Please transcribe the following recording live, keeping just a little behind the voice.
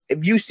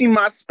If you see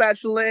my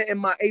spatula and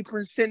my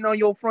apron sitting on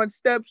your front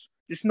steps,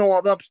 just know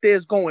I'm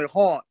upstairs going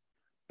hard.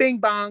 Bing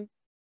bong.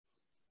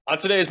 On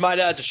today's My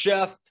Dad's a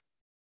Chef,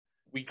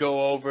 we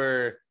go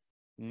over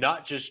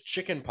not just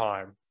chicken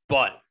parm,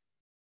 but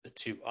the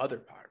two other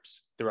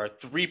parms. There are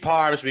 3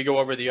 parms. We go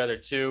over the other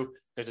 2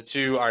 because the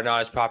 2 are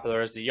not as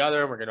popular as the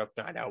other. We're going to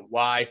find out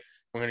why.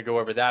 We're going to go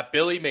over that.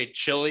 Billy made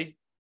chili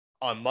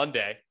on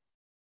Monday.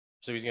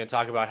 So he's going to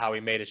talk about how he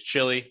made his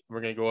chili.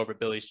 We're going to go over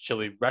Billy's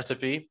chili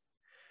recipe.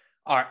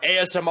 Our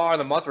ASMR of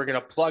the month, we're going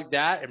to plug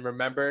that. And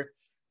remember,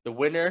 the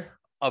winner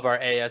of our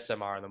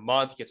ASMR of the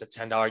month gets a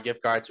 $10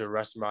 gift card to a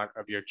restaurant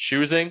of your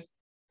choosing.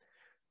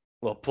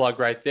 Little plug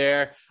right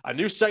there. A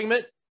new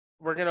segment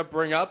we're going to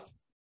bring up,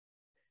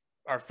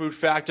 our food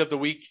fact of the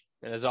week.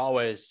 And as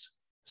always,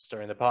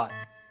 stirring the pot.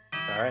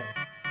 All right,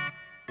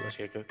 let's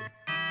get cooking.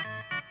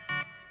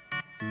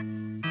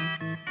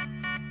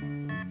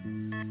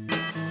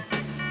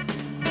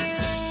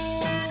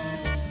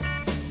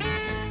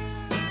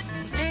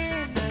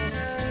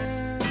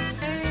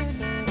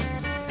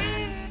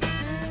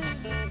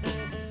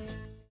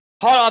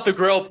 Hot off the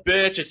grill,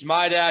 bitch. It's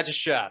My Dad's a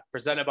Chef,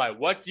 presented by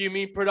What Do You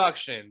Mean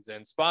Productions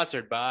and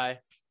sponsored by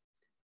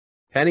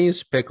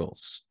Penny's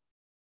Pickles.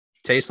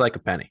 Tastes like a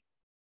penny.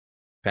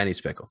 Penny's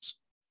Pickles.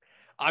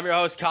 I'm your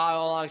host,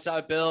 Kyle,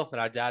 alongside Bill,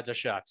 and our dads are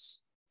chefs.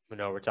 We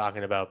know what we're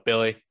talking about.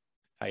 Billy,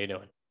 how you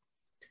doing?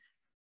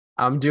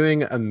 I'm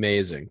doing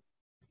amazing.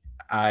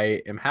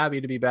 I am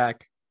happy to be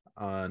back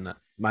on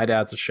My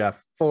Dad's a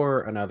Chef for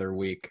another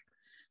week.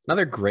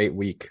 Another great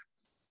week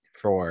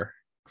for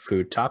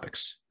food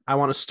topics. I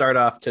want to start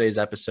off today's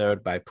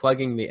episode by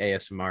plugging the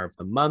ASMR of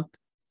the month.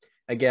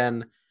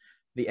 Again,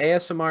 the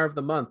ASMR of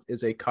the month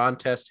is a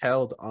contest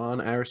held on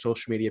our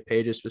social media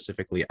pages,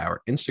 specifically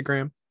our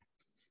Instagram.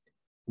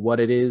 What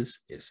it is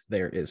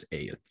there is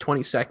a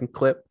 20-second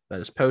clip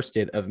that is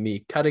posted of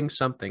me cutting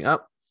something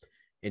up,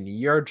 and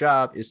your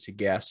job is to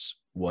guess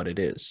what it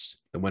is.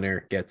 The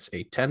winner gets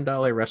a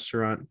 $10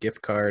 restaurant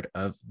gift card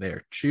of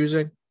their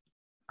choosing.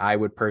 I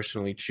would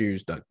personally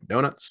choose Dunkin'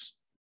 Donuts,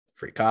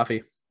 free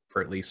coffee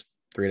for at least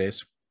 3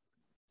 days.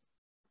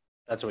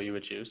 That's what you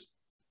would choose?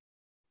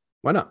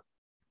 Why not?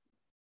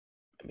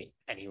 I mean,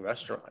 any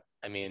restaurant.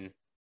 I mean,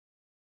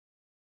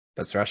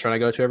 that's the restaurant I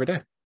go to every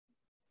day.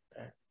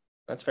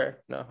 That's fair.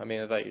 No, I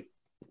mean, I thought you'd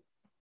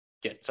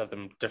get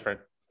something different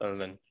other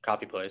than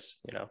coffee place,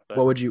 you know. But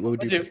what would you I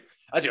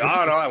don't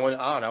know. I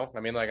don't know. I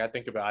mean, like, I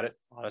think about it,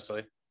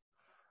 honestly.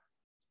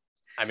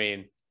 I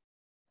mean,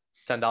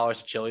 $10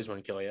 to Chili's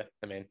wouldn't kill you.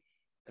 I mean,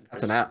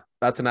 that's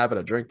an app and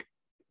a drink.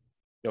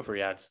 No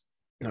free ads.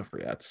 No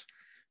free ads.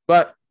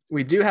 But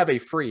we do have a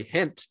free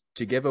hint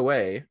to give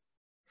away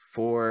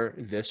for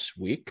this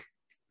week.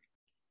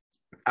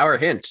 Our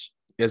hint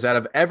is that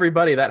of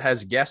everybody that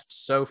has guessed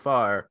so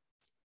far,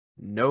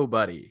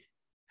 nobody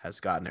has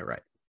gotten it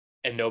right.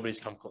 And nobody's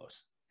come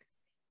close.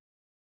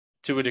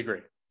 To a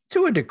degree.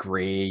 To a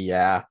degree,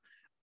 yeah.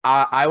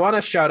 I want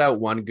to shout out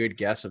one good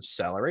guess of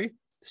celery.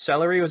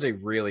 Celery was a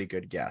really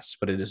good guess,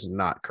 but it is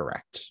not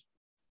correct.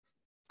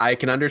 I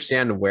can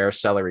understand where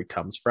celery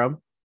comes from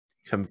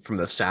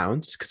the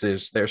sounds,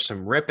 because there's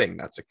some ripping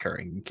that's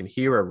occurring. You can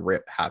hear a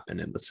rip happen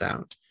in the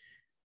sound,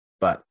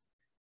 but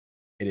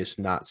it is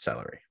not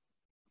celery.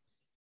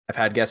 I've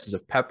had guesses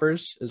of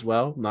peppers as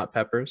well, not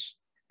peppers.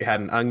 We had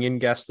an onion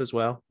guessed as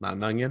well, not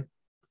an onion.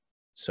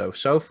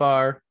 So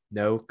far,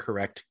 no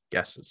correct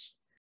guesses.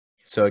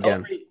 So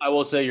again, celery, I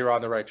will say you're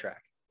on the right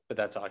track, but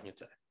that's all I can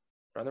say.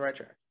 You're on the right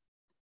track.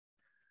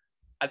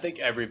 I think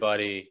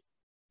everybody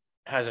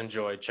has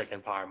enjoyed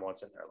chicken parm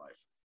once in their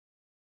life.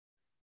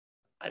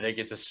 I think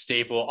it's a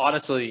staple.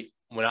 Honestly,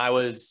 when I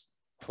was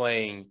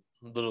playing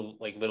Little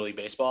League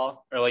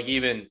baseball, or like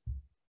even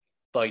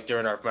like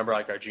during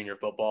our junior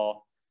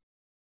football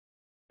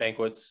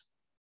banquets,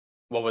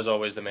 what was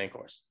always the main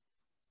course?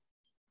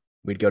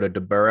 We'd go to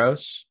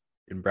DeBurro's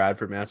in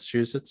Bradford,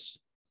 Massachusetts,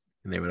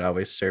 and they would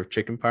always serve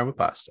chicken parm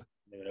pasta.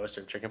 They would always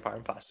serve chicken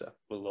parm pasta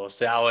with a little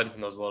salad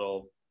and those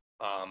little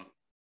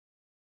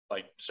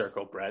like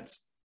circle breads.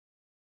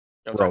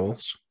 You know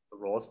rolls. The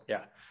rolls,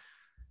 yeah.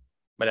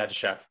 My dad's a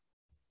chef.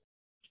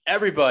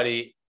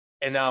 Everybody,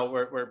 and now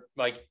we're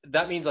like,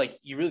 that means like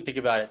you really think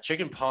about it,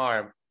 chicken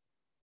parm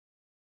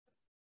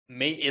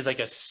is like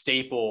a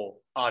staple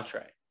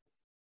entree,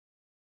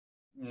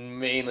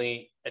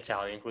 mainly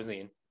Italian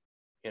cuisine,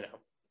 you know.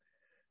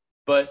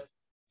 But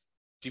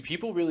do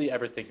people really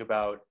ever think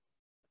about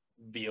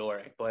veal or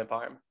eggplant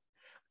parm?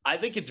 I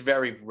think it's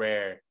very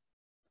rare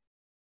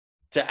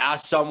to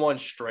ask someone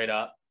straight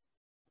up,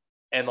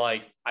 and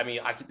like, I mean,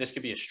 this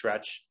could be a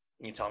stretch.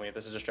 You can tell me if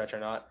this is a stretch or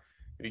not.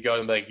 If you go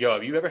and be like, yo,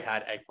 have you ever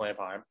had eggplant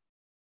parm?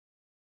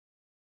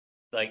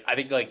 Like, I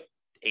think like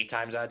 8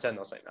 times out of 10,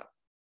 they'll say no.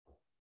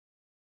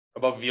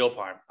 About veal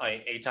parm,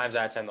 8 times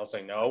out of 10, they'll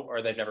say no,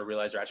 or they've never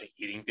realized they're actually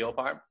eating veal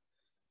parm.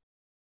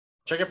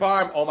 Chicken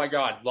parm, oh my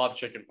God, love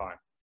chicken parm.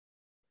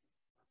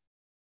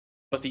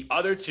 But the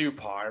other 2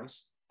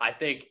 parms, I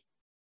think,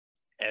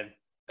 and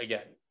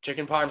again,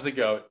 chicken parm's the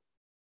GOAT.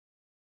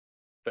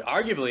 But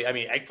arguably, I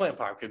mean, eggplant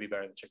parm could be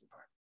better than chicken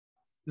parm.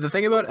 The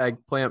thing about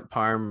eggplant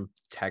parm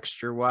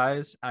texture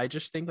wise, I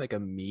just think like a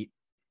meat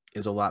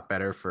is a lot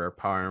better for a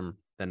parm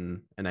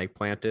than an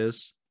eggplant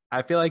is.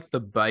 I feel like the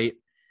bite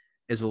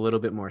is a little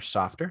bit more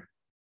softer.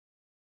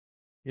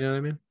 You know what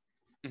I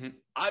mean?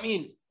 I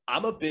mean,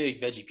 I'm a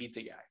big veggie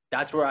pizza guy.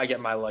 That's where I get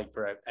my like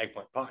for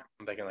eggplant parm.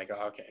 I'm thinking like,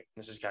 oh, okay,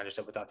 this is kind of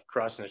stuff without the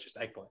crust and it's just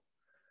eggplant.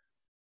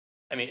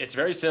 I mean, it's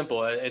very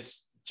simple.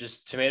 It's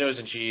just tomatoes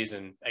and cheese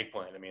and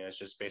eggplant. I mean, it's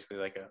just basically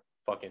like a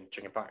fucking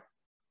chicken parm.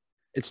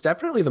 It's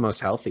definitely the most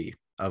healthy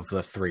of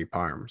the three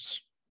parms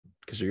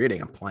because you're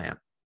eating a plant.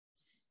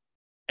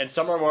 And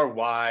some are more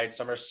wide,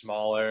 some are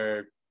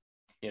smaller.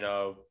 You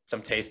know,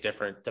 some taste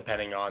different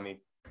depending on the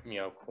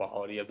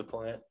quality of the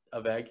plant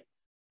of egg.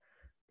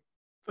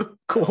 The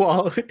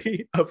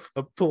quality of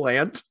a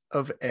plant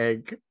of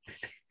egg.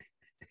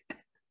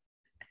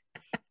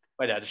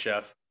 My dad's a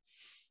chef.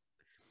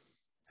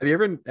 Have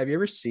you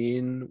ever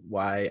seen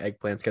why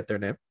eggplants get their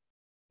name?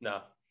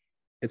 No.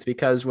 It's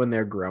because when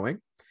they're growing,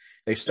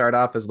 they start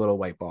off as little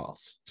white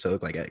balls, so they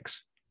look like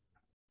eggs.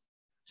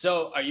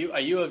 So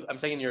I'm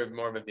taking you're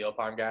more of a veal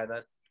parm guy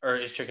then? Or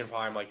is chicken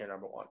parm like your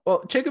number one?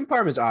 Well, chicken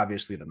parm is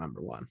obviously the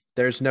number one.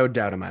 There's no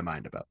doubt in my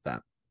mind about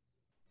that.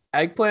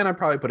 Eggplant, I'm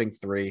probably putting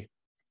 3.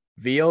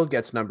 Veal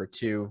gets number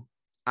 2.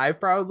 I've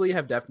probably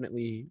have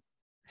definitely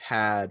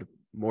had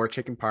more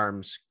chicken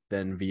parms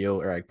than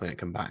veal or eggplant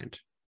combined.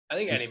 I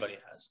think anybody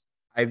has.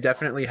 I've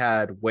definitely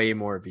had way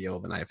more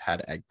veal than I've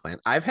had eggplant.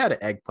 I've had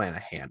eggplant a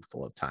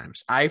handful of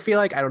times. I feel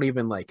like I don't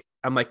even like,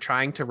 I'm like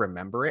trying to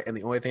remember it. And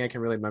the only thing I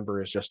can really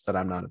remember is just that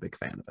I'm not a big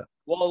fan of it.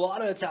 Well, a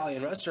lot of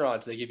Italian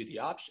restaurants, they give you the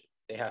option.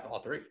 They have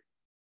all 3.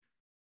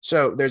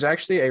 So there's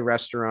actually a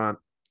restaurant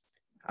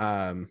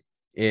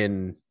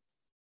in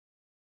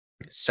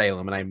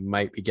Salem, and I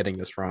might be getting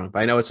this wrong, but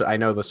I know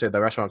the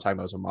restaurant I'm talking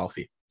about is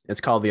Amalfi.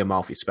 It's called the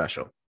Amalfi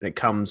Special, and it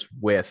comes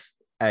with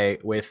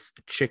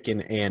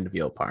chicken and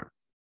veal parm.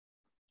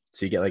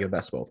 So you get like the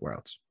best of both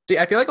worlds. See,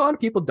 I feel like a lot of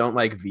people don't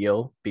like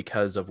veal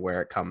because of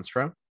where it comes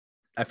from.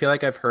 I feel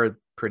like I've heard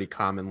pretty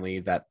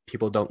commonly that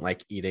people don't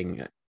like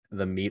eating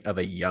the meat of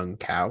a young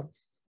cow,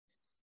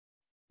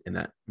 and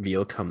that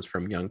veal comes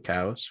from young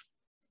cows.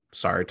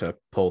 Sorry to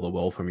pull the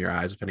wool from your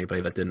eyes if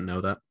anybody that didn't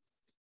know that.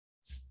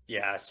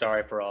 Yeah,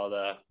 sorry for all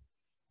the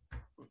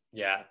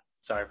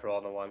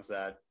ones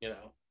that,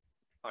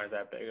 aren't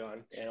that big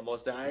on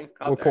animals dying.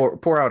 We'll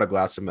pour out a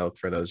glass of milk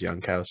for those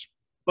young cows.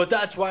 But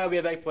that's why we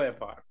have eggplant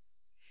parm.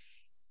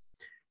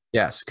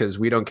 Yes, because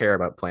we don't care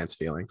about plants'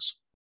 feelings.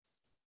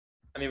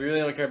 I mean, we really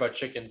don't care about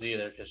chickens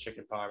either, because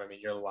chicken parm, I mean,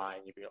 you're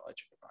lying if you don't like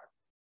chicken parm.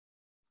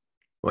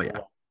 Well, yeah.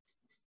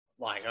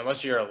 Lying,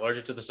 unless you're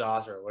allergic to the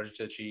sauce or allergic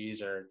to the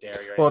cheese or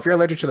dairy. Well, if you're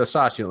allergic to the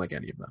sauce, you don't like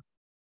any of them.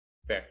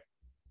 Fair.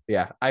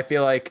 Yeah, I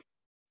feel like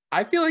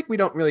we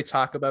don't really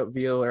talk about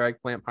veal or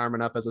eggplant parm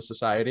enough as a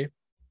society.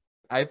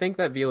 I think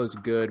that veal is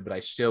good, but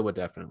I still would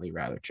definitely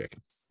rather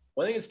chicken.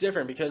 Well, I think it's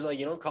different because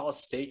you don't call a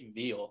steak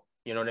veal.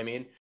 You know what I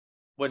mean?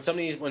 When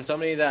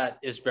somebody that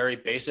is very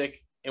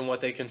basic in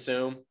what they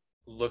consume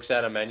looks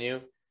at a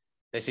menu,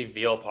 they see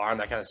veal parm,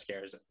 that kind of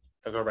scares them.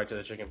 They'll go right to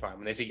the chicken parm.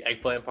 When they see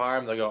eggplant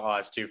parm, they'll go, oh,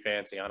 it's too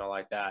fancy. I don't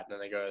like that. And then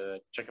they go to the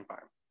chicken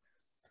parm.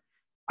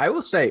 I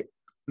will say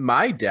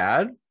my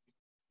dad,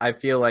 I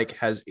feel like,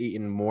 has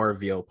eaten more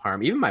veal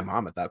parm. Even my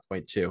mom at that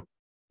point too.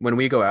 When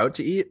we go out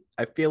to eat,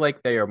 I feel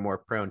like they are more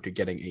prone to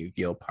getting a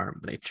veal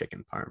parm than a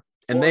chicken parm.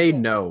 And they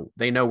know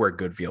where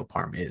good veal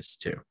parm is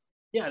too.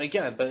 Yeah, and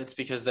again, but it's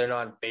because they're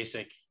not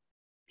basic,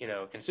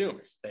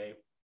 consumers. They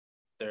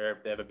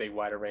have a big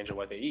wider range of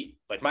what they eat.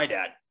 Like my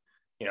dad,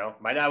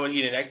 my dad would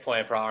eat an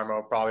eggplant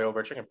parm probably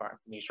over a chicken parm.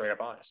 To be straight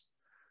up honest,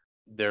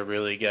 they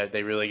really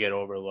get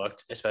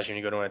overlooked, especially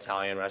when you go to an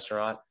Italian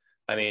restaurant.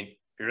 I mean,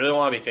 if you really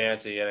want to be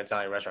fancy at an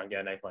Italian restaurant,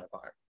 get an eggplant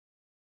parm.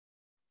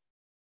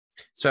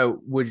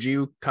 So would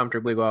you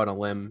comfortably go out on a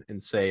limb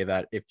and say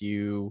that if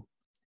you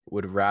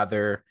would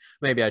rather,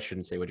 maybe I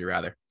shouldn't say would you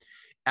rather,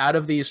 out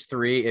of these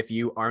 3, if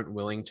you aren't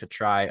willing to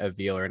try a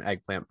veal or an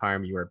eggplant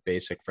parm, you are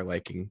basic for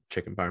liking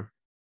chicken parm?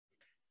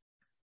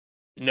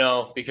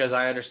 No, because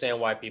I understand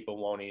why people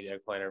won't eat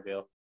eggplant or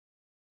veal.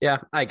 Yeah,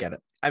 I get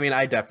it. I mean,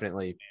 I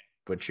definitely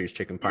would choose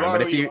chicken parm.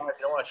 But if you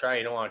don't want to try it,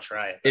 you don't want to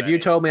try it. If you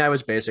told me I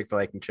was basic for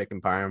liking chicken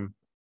parm,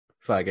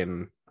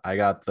 I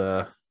got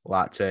the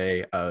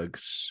latte,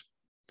 Uggs,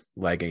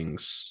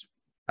 leggings.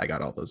 I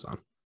got all those on.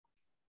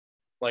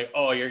 Like,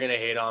 oh, you're going to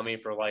hate on me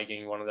for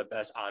liking one of the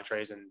best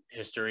entrees in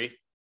history?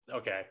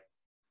 Okay.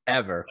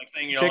 Ever. Like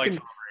saying you don't like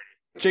Tom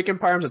Brady. Chicken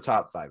parm's a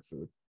top 5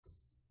 food.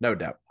 No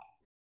doubt.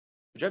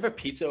 Would you have a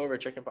pizza over a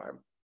chicken parm?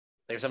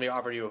 Like if somebody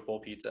offered you a full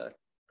pizza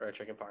or a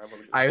chicken parm,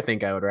 I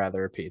think I would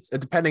rather a pizza.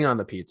 Depending on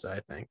the pizza, I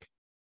think.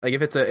 Like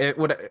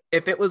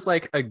if it was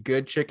like a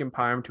good chicken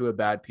parm to a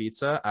bad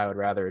pizza, I would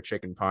rather a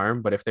chicken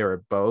parm. But if they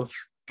were both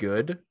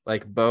good,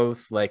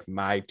 both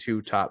my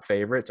 2 top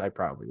favorites, I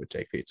probably would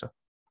take pizza.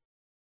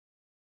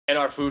 And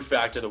our food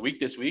fact of the week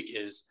this week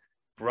is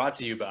brought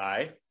to you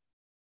by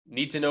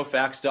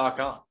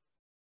needtoknowfacts.com,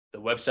 the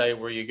website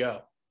where you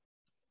go,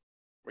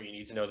 where you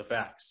need to know the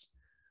facts.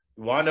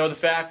 You want to know the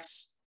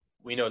facts?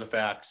 We know the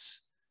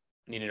facts.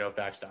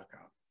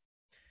 Needtoknowfacts.com.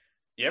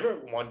 You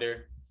ever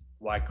wonder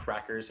why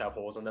crackers have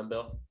holes in them,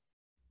 Bill?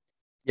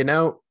 You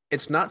know,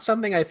 it's not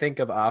something I think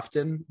of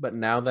often, but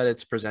now that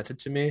it's presented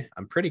to me,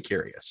 I'm pretty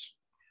curious.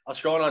 I was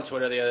scrolling on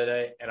Twitter the other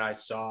day and I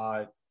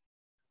saw,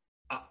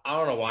 I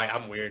don't know why,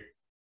 I'm weird.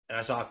 And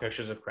I saw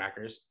pictures of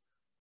crackers.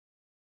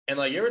 And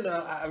like, you ever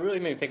know, I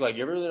really made me think, like,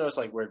 you ever really notice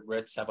like where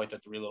Ritz have like the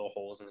 3 little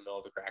holes in the middle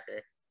of the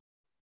cracker?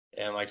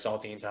 And like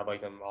saltines have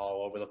like them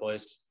all over the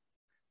place.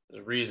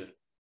 There's a reason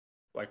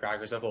why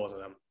crackers have holes in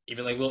them.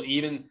 Even like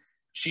even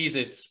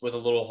Cheez-Its with a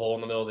little hole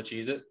in the middle of the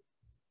Cheez-It.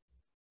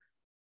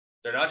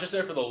 They're not just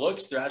there for the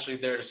looks, they're actually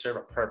there to serve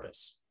a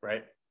purpose,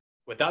 right?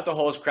 Without the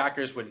holes,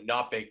 crackers would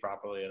not bake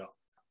properly at all.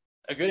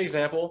 A good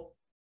example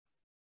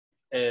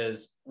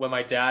is when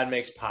my dad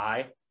makes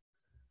pie.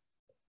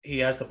 He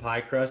has the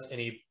pie crust and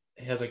he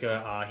has like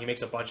he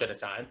makes a bunch at a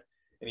time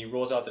and he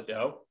rolls out the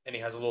dough and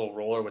he has a little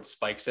roller with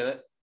spikes in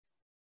it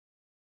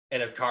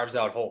and it carves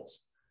out holes.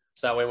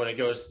 So that way when it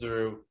goes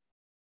through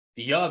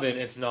the oven,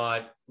 it's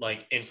not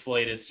like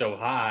inflated so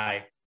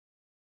high,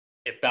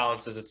 it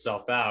balances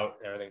itself out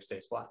and everything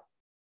stays flat.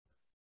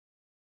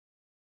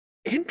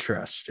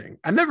 Interesting.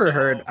 I never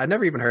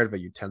even heard of a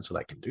utensil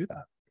that can do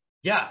that.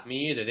 Yeah,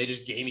 me either. They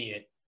just gave me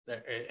it.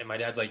 And my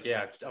dad's like,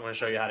 yeah, I'm going to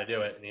show you how to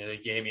do it. And he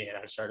gave me it.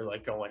 And I started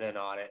like going in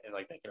on it and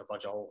like making a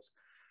bunch of holes.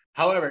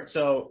 However,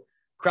 so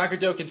cracker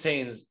dough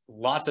contains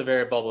lots of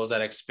air bubbles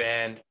that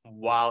expand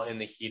while in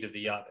the heat of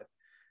the oven.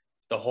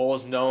 The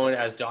holes known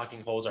as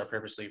docking holes are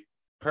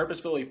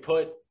purposefully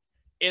put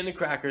in the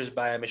crackers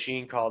by a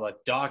machine called a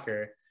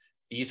docker.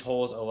 These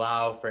holes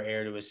allow for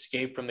air to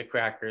escape from the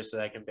crackers so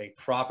that it can bake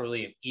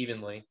properly and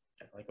evenly,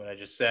 like what I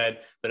just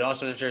said, but it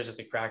also ensures that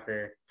the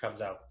cracker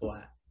comes out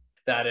flat.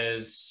 That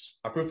is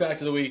our Fruit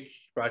Fact of the Week,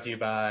 brought to you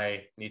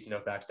by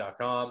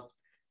needtoknowfacts.com.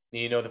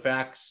 Need to know the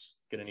facts?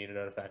 Go to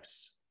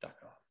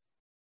needtoknowthefacts.com.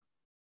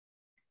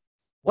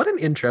 What an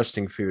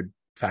interesting food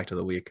fact of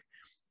the week.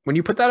 When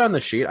you put that on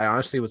the sheet, I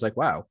honestly was like,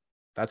 wow,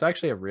 that's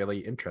actually a really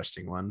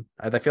interesting one.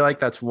 I feel like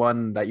that's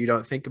one that you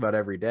don't think about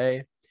every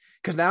day.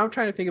 Because now I'm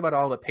trying to think about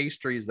all the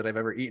pastries that I've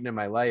ever eaten in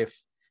my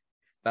life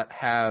that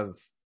have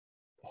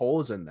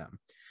holes in them.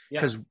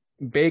 Because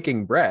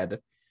baking bread,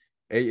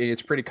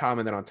 it's pretty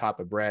common that on top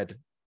of bread,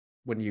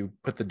 when you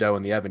put the dough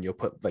in the oven, you'll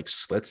put like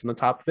slits in the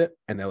top of it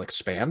and they'll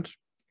expand.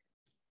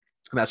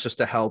 And that's just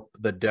to help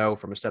the dough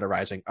from instead of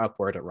rising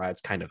upward, it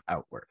rides kind of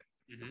outward.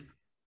 Mm-hmm.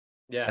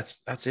 Yeah.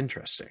 That's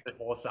interesting. The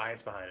whole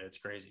science behind it. It's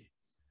crazy.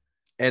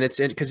 And it's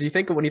because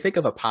when you think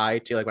of a pie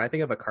too, like when I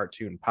think of a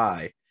cartoon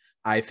pie,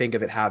 I think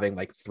of it having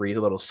like 3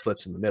 little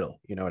slits in the middle.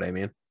 You know what I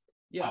mean?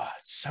 Yeah. Oh,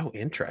 it's so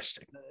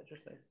interesting.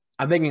 Interesting.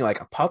 I'm thinking like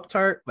a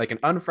Pop-Tart, like an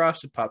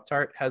unfrosted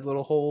Pop-Tart has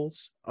little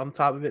holes on the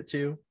top of it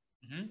too.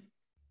 Mm-hmm.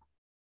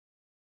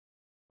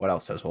 What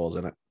else has holes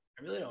in it?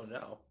 I really don't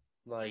know.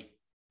 Like,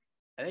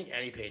 I think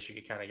any pastry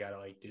you kind of got to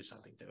like do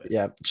something to it.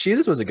 Yeah.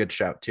 Cheeses was a good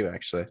shout too,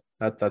 actually.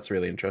 That's a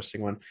really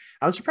interesting one.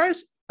 I'm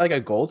surprised like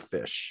a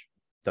goldfish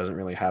doesn't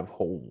really have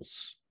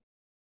holes.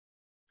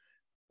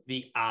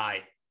 The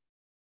eye.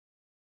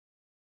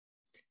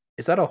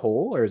 Is that a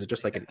hole or is it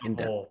just like an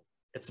indent? Hole.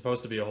 It's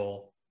supposed to be a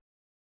hole.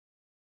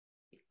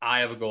 The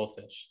eye of a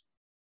goldfish,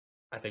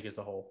 I think, is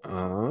the hole.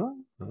 I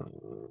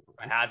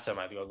had some,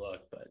 I have to go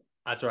look, but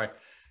that's right.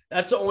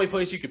 That's the only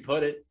place you could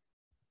put it.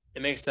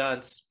 It makes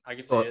sense. I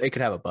could see it. It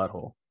could have a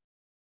butthole.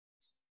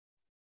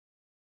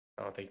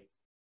 I don't think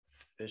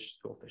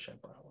goldfish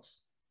have buttholes.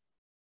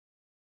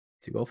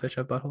 Do goldfish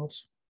have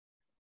buttholes?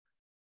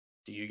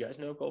 Do you guys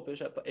know goldfish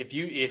have buttholes?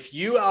 If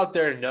you out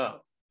there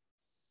know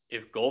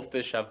if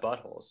goldfish have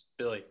buttholes,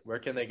 Billy, where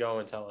can they go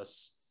and tell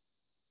us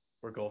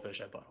where goldfish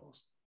have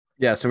buttholes?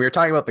 Yeah, so we were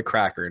talking about the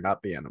cracker,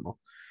 not the animal.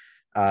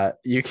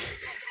 You can...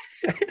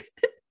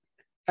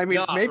 I mean,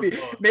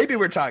 maybe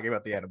we're talking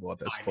about the animal at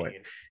this point.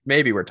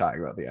 Maybe we're talking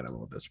about the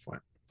animal at this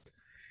point.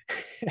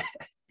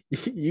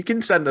 You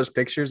can send us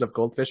pictures of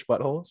goldfish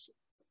buttholes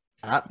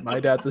at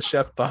My Dad's a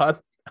Chef Pod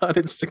on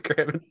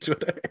Instagram and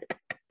Twitter.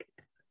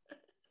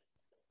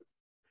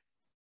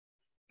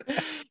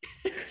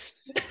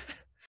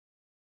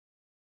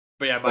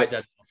 But yeah, My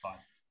Dad's a Chef Pod.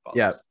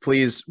 Yeah,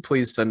 please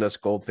send us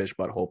goldfish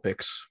butthole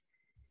pics.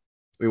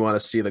 We want to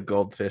see the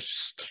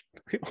goldfish.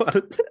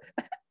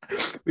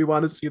 We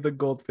want to see the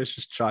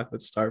goldfish's chocolate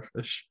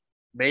starfish.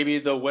 Maybe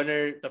the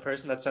winner, the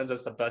person that sends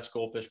us the best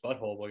goldfish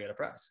butthole, will get a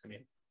prize. I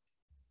mean,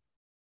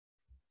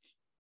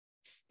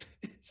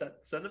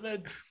 send them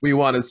in. We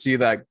want to see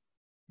that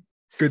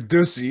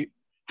Gadusi.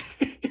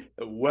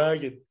 The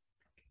wagon.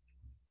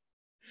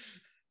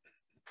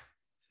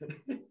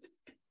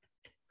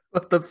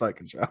 What the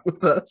fuck is wrong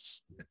with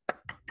us?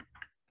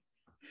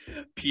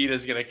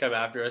 Peter's gonna come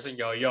after us and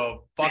go,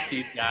 yo, fuck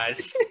these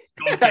guys.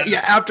 Yeah,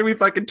 after we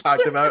fucking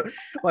talked about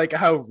like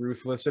how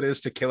ruthless it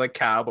is to kill a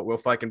cow, but we'll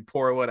fucking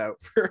pour one out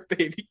for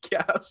baby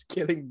cows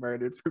getting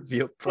murdered for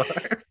veal farm.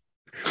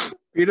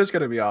 Peter's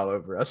gonna be all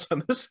over us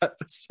on this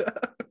episode.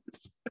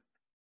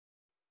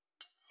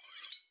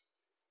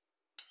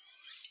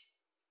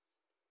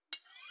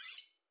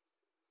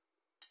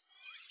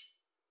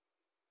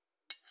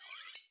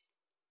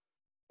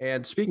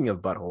 And speaking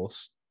of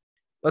buttholes,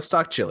 let's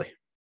talk chili.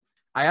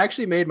 I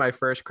actually made my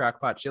first crock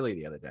pot chili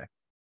the other day.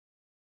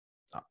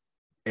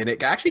 And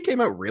it actually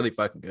came out really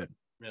fucking good.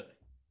 Really?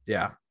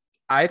 Yeah.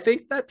 I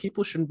think that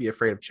people shouldn't be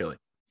afraid of chili.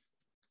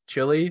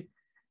 Chili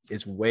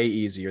is way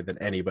easier than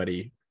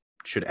anybody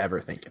should ever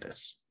think it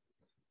is.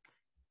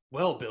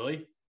 Well,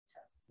 Billy,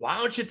 why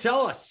don't you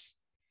tell us?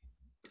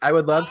 I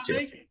would love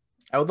to.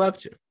 I would love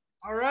to.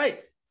 All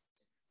right.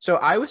 So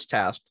I was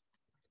tasked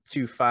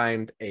to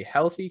find a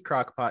healthy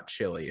crock pot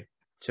chili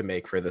to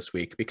make for this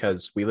week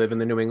because we live in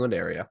the New England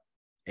area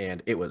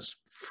and it was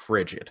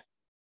frigid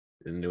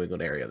in the New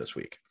England area this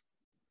week.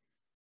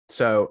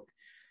 So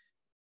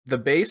the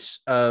base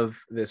of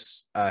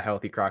this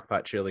healthy crock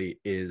pot chili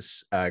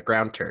is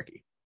ground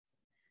turkey.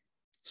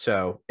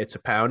 So it's a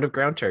pound of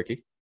ground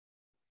turkey,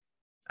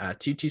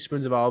 2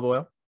 teaspoons of olive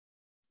oil,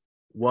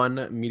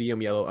 1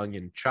 medium yellow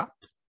onion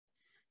chopped,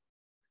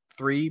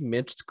 3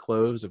 minced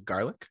cloves of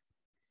garlic,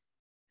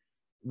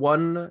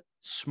 1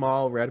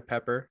 small red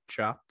pepper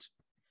chopped,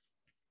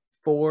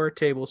 4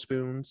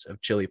 tablespoons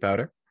of chili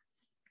powder,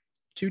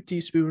 2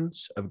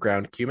 teaspoons of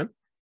ground cumin,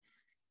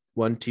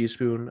 1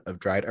 teaspoon of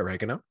dried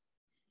oregano.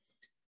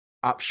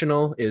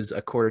 Optional is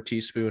a 1/4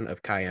 teaspoon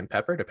of cayenne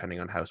pepper, depending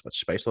on how much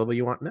spice level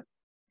you want in it.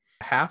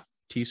 1/2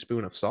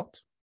 teaspoon of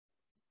salt,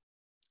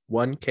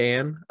 1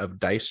 can of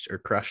diced or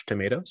crushed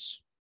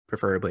tomatoes,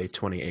 preferably a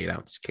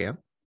 28-ounce can,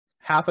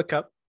 1/2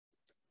 cup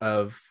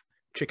of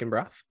chicken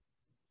broth,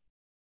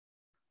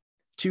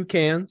 2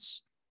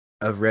 cans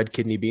of red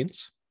kidney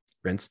beans,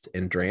 rinsed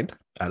and drained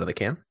out of the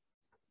can,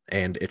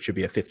 and it should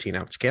be a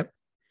 15-ounce can.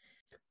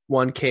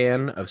 1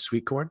 can of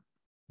sweet corn,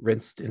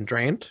 rinsed and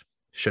drained,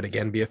 should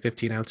again be a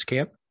 15-ounce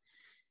can.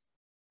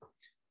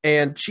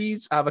 And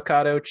cheese,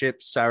 avocado,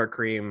 chips, sour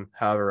cream,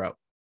 however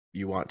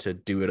you want to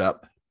do it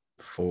up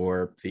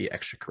for the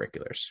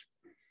extracurriculars.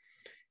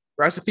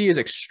 Recipe is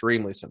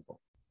extremely simple.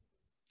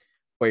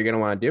 What you're going to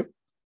want to do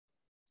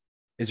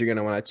is you're going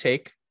to want to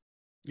take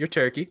your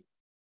turkey,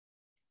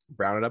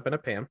 brown it up in a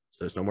pan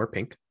so there's no more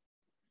pink,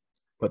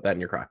 put that in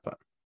your crock pot.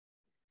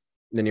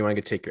 Then you want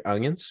to take your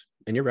onions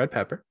and your red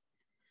pepper.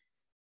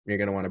 You're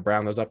going to want to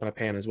brown those up in a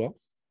pan as well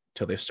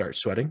until they start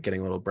sweating, getting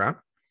a little brown.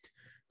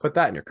 Put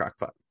that in your crock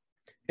pot.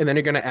 And then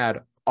you're going to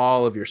add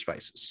all of your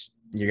spices.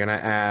 You're going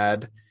to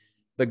add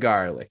the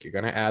garlic. You're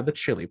going to add the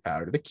chili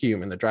powder, the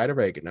cumin, the dried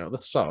oregano, the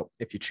salt.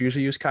 If you choose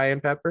to use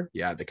cayenne pepper,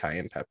 you add the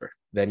cayenne pepper.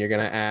 Then you're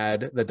going to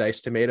add the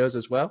diced tomatoes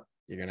as well.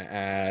 You're going to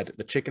add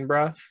the chicken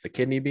broth, the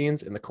kidney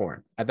beans, and the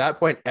corn. At that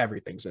point,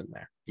 everything's in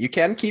there. You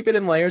can keep it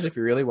in layers if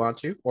you really want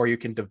to, or you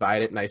can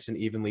divide it nice and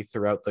evenly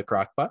throughout the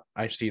crock pot.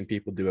 I've seen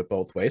people do it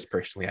both ways.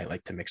 Personally, I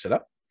like to mix it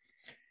up.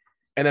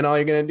 And then all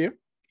you're going to do,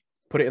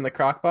 put it in the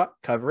crock pot,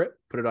 cover it,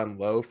 put it on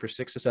low for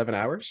 6 to 7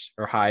 hours,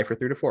 or high for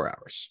 3 to 4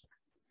 hours.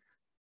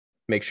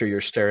 Make sure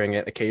you're stirring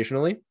it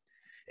occasionally.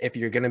 If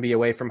you're going to be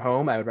away from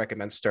home, I would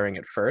recommend stirring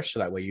it first. So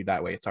that way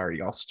it's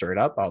already all stirred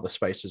up. All the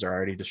spices are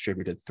already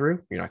distributed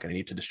through. You're not going to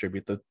need to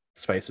distribute the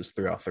spices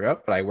throughout.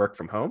 But I work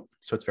from home,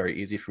 so it's very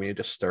easy for me to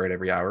just stir it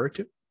every hour or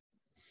two.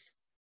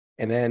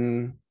 And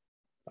then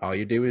all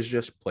you do is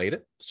just plate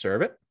it,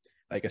 serve it.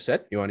 Like I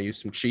said, you want to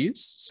use some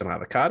cheese, some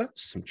avocado,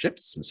 some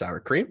chips, some sour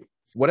cream.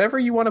 Whatever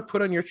you want to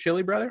put on your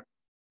chili, brother,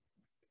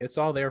 it's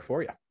all there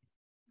for you.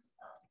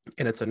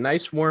 And it's a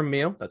nice warm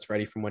meal that's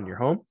ready from when you're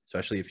home,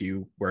 especially if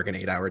you work an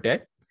 8-hour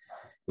day.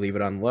 Leave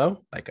it on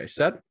low, like I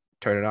said.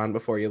 Turn it on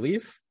before you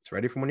leave. It's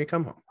ready from when you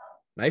come home.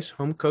 Nice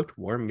home-cooked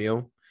warm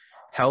meal,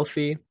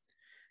 healthy,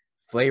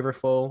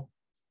 flavorful.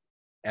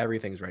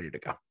 Everything's ready to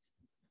go.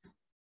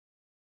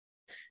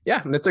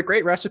 Yeah, and it's a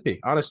great recipe.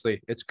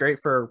 Honestly, it's great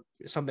for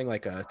something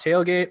like a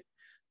tailgate,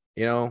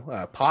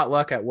 a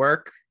potluck at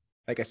work.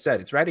 Like I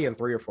said, it's ready in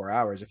 3 or 4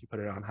 hours if you put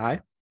it on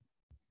high.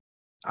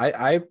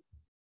 I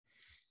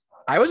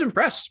was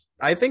impressed.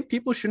 I think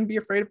people shouldn't be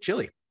afraid of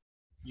chili.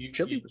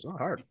 Chili was not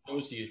hard. You're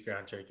supposed to use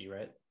ground turkey,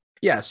 right?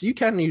 Yes, you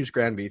can use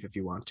ground beef if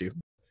you want to.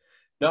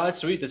 No, that's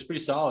sweet. That's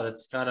pretty solid.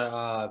 It's kind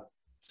of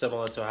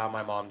similar to how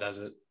my mom does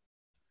it.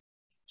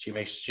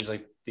 She's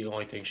like, the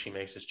only thing she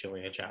makes is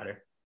chili and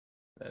cheddar.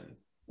 And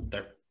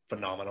they're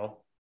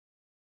phenomenal.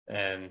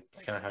 And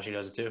it's kind of how she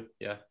does it too.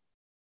 Yeah.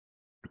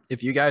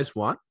 If you guys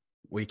want,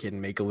 we can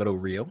make a little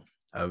reel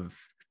of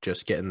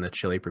just getting the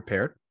chili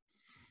prepared.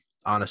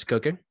 Honest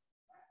cooking.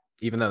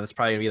 Even though that's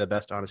probably going to be the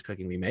best honest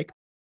cooking we make.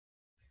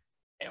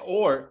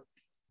 Or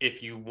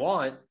if you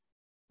want,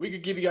 we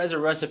could give you guys a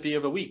recipe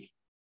of a week.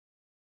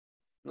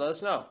 Let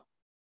us know.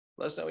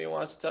 Let us know what you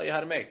want us to tell you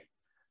how to make.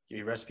 Give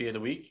you a recipe of the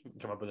week.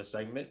 Come up with a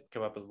segment.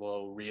 Come up with a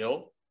little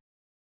reel.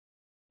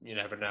 You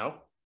never know.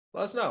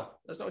 Let us know.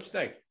 Let us know what you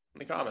think in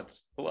the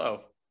comments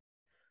below.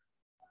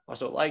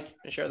 Also, like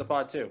and share the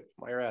pod too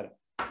while you're at it.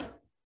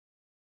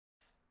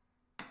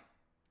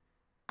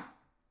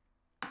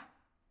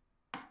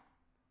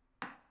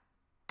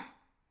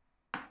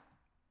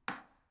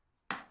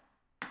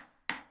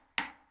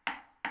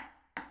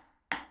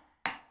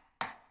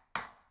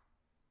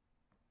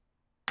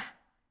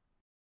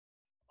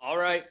 All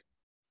right.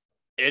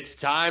 It's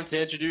time to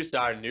introduce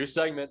our new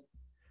segment.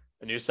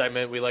 A new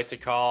segment we like to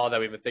call, that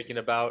we've been thinking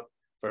about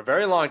for a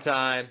very long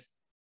time,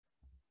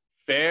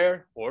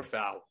 fair or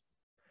foul?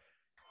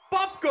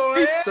 Popcorn!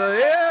 Pizza,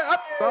 yeah,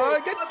 hot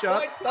dog, get Hot your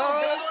dog, hot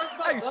dog,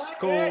 hot ice dog,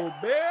 cold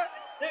beer.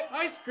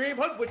 Ice cream,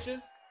 hot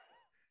witches.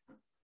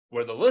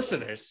 Where the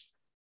listeners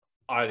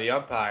are the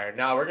umpire.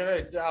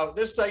 Now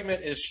this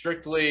segment is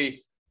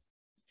strictly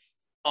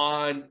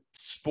on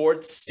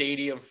sports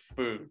stadium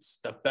foods.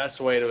 The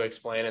best way to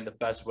explain it, the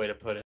best way to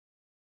put it.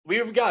 We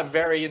got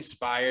very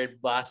inspired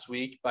last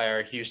week by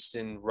our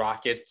Houston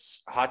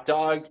Rockets hot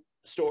dog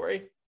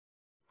story.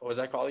 What was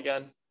that called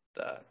again?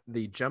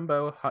 The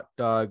jumbo hot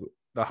dog,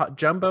 the hot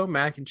jumbo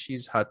mac and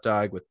cheese hot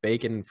dog with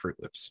bacon and Fruit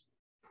Loops.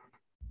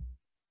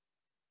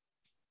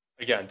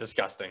 Again,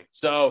 disgusting.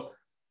 So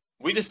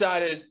we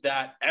decided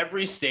that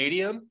every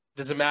stadium,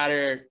 doesn't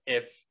matter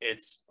if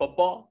it's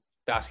football,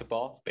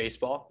 basketball,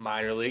 baseball,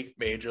 minor league,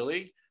 major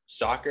league,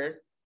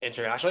 soccer,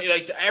 international,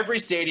 like every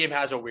stadium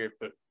has a weird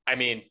food. I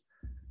mean,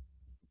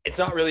 it's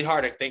not really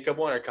hard to think of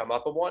one or come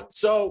up with one.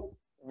 So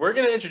we're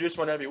going to introduce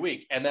one every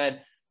week. And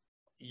then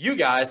you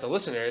guys, the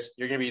listeners,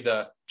 you're going to be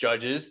the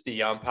judges,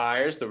 the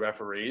umpires, the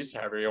referees,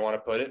 however you want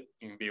to put it.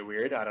 You can be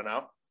weird. I don't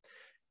know.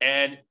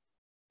 And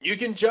you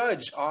can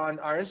judge on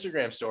our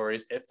Instagram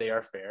stories if they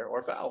are fair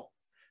or foul.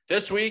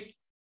 This week,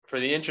 for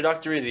the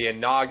introductory, the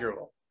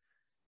inaugural,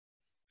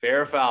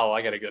 fair or foul,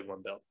 I got a good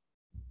one, Bill.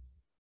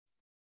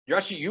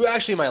 You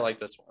actually might like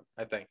this one,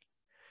 I think.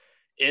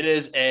 It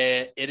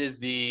is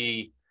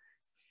the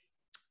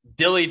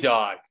Dilly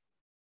Dog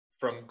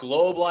from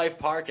Globe Life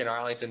Park in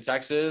Arlington,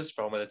 Texas,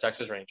 home of the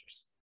Texas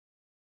Rangers.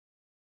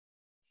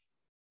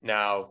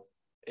 Now,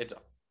 it's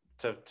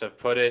to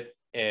put it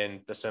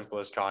in the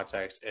simplest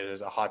context, it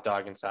is a hot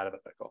dog inside of a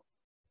pickle.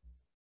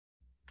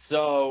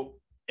 So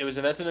it was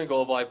invented in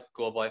Globe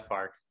Life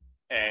Park,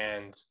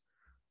 and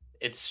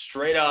it's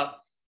straight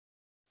up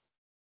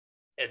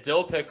a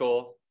dill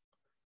pickle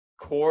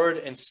cored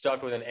and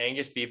stuffed with an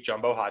Angus beef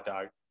jumbo hot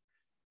dog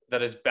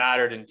that is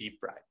battered and deep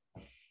fried.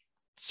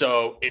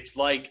 So it's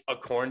like a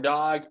corn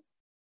dog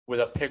with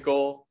a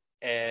pickle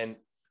and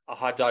a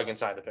hot dog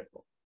inside the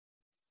pickle.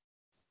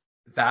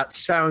 That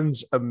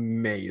sounds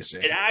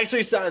amazing. It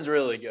actually sounds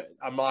really good.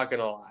 I'm not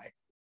gonna lie.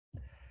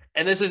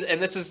 And this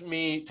is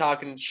me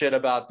talking shit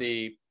about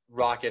the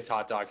Rockets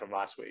hot dog from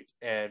last week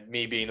and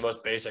me being the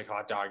most basic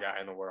hot dog guy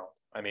in the world.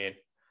 I mean,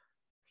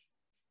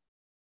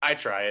 I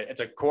try it.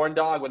 It's a corn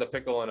dog with a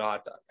pickle and a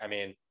hot dog. I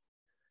mean,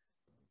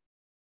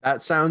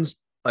 that sounds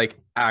like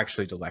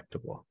actually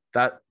delectable.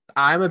 That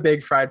I'm a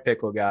big fried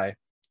pickle guy.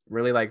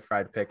 Really like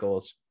fried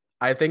pickles.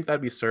 I think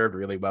that'd be served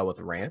really well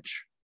with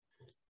ranch.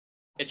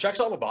 It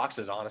checks all the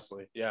boxes,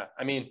 honestly. Yeah.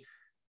 I mean,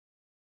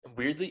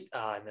 weirdly,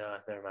 no,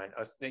 never mind.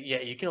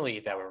 You can only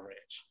eat that with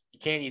ranch. You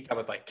can't eat that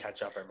with like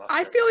ketchup or mustard.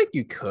 I feel like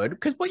you could,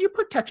 because you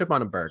put ketchup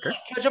on a burger.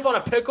 Ketchup on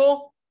a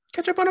pickle?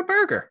 Ketchup on a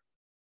burger.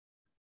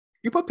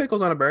 You put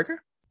pickles on a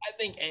burger?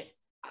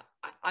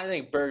 I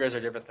think burgers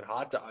are different than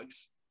hot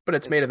dogs. But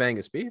it's made of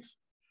Angus beef.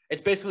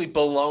 It's basically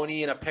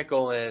bologna and a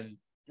pickle and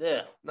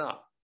no.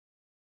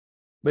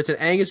 But it's an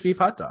Angus beef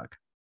hot dog.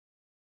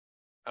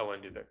 I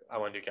wouldn't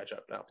do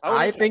ketchup. No.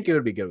 I think it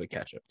would be good with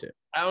ketchup too.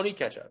 I don't eat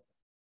ketchup.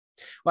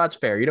 Well, that's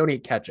fair. You don't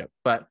eat ketchup,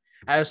 but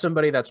as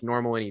somebody that's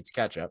normal and eats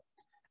ketchup,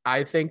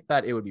 I think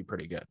that it would be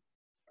pretty good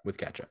with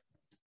ketchup.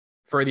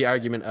 For the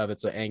argument of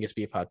it's an Angus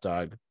beef hot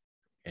dog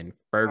and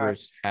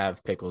burgers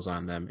have pickles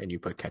on them and you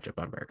put ketchup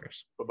on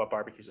burgers. What about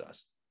barbecue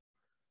sauce?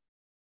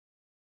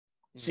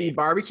 See,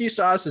 barbecue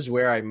sauce is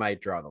where I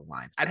might draw the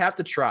line. I'd have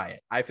to try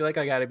it. I feel like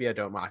I got to be a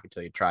don't mock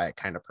until you try it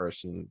kind of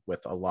person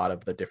with a lot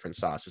of the different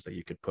sauces that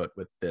you could put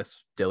with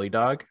this Dilly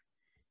Dog.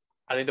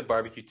 I think the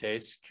barbecue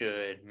taste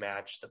could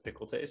match the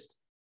pickle taste.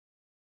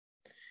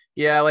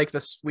 Yeah, like the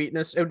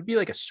sweetness. It would be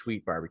like a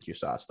sweet barbecue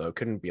sauce, though. It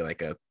couldn't be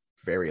like a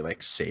very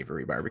like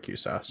savory barbecue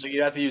sauce. So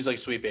you'd have to use like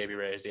Sweet Baby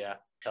Ray's, yeah.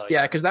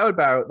 Yeah, because that would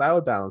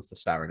balance the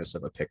sourness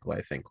of a pickle,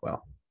 I think,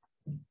 well.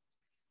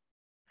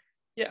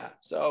 Yeah.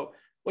 So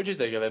what'd you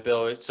think of it,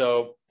 Bill?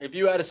 So if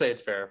you had to say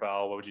it's fair or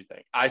foul, what would you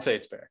think? I say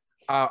it's fair.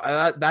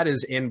 That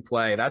is in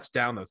play. That's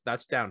down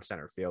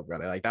center field,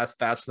 brother. Like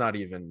that's not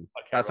even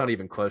not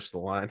even close to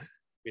the line.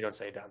 We don't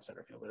say down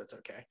center field, but it's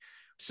okay.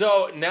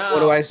 So now What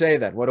do I say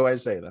then,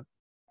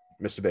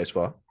 Mr.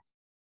 Baseball?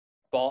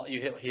 Ball,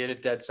 you hit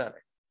it dead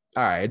center.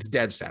 All right, it's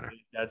dead center.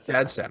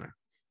 Dead center.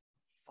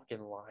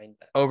 Fucking line.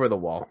 Over the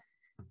wall.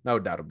 No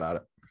doubt about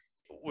it.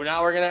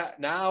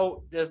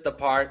 Now this the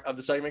part of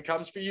the segment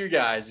comes for you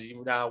guys.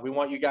 Now we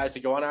want you guys to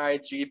go on our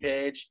IG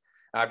page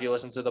after you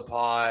listen to the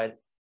pod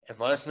and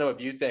let us know if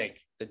you think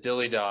the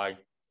Dilly Dog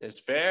is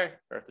fair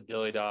or if the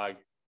Dilly Dog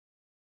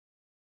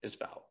is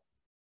foul.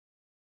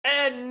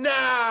 And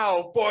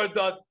now for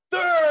the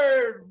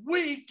third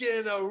week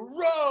in a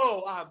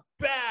row, I'm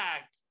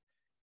back.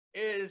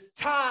 It is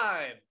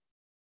time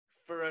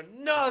for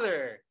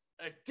another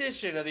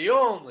edition of the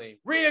only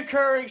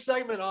reoccurring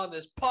segment on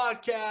this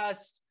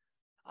podcast.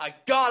 I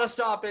gotta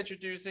stop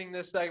introducing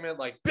this segment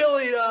like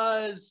Billy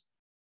does.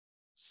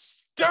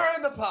 Stir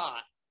in the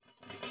pot.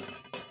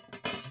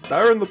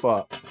 Stir in the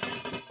pot.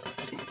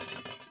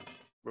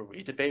 Where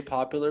we debate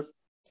popular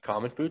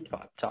common food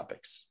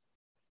topics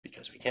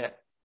because we can.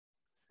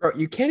 Bro,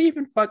 you can't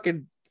even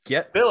fucking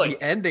get Billy.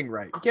 the ending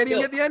right. You can't even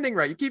Billy. get the ending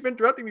right. You keep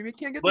interrupting me. We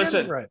can't get the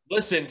ending right.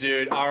 Listen,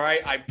 dude. All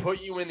right. I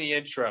put you in the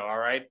intro. All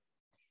right.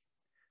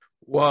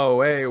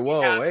 Whoa, hey, have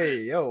whoa, hey,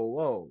 this. yo,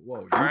 whoa.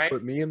 You right.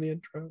 put me in the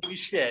intro? Give me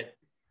shit.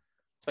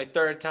 It's my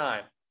third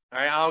time. All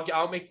right.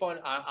 I'll make fun.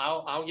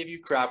 I'll give you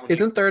crap.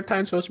 Isn't third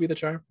time supposed to be the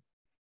charm?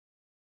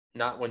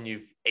 Not when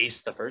you've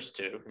aced the first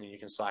two. I mean, you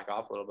can slack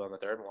off a little bit on the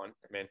third one.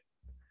 I mean,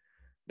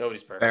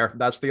 nobody's perfect. Fair.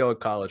 That's the old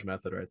college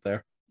method right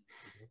there.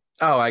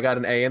 Oh, I got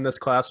an A in this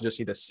class. I just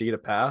need a C to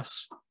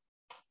pass.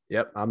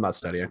 Yep, I'm not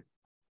studying.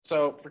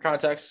 So for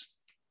context,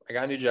 I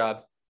got a new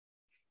job.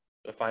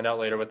 You'll find out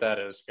later what that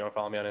is. If you don't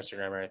follow me on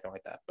Instagram or anything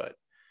like that. But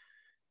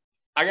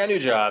I got a new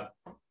job.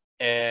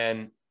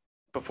 And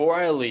before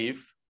I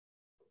leave,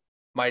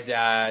 my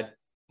dad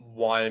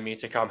wanted me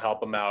to come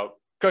help him out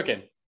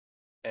cooking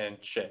and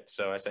shit.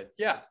 So I said,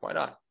 yeah, why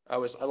not? I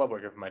love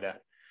working for my dad,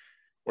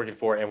 working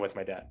for and with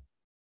my dad.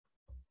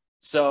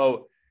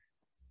 So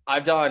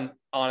I've done,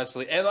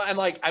 honestly, and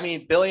like, I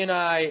mean, Billy and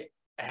I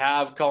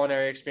have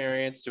culinary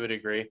experience to a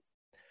degree.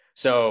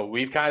 So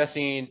we've kind of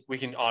seen, we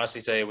can honestly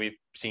say we've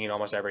seen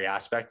almost every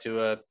aspect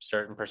to a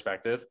certain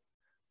perspective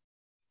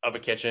of a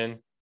kitchen.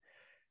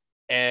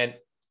 And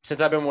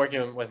since I've been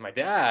working with my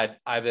dad,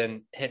 I've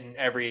been hitting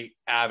every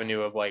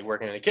avenue of like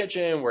working in the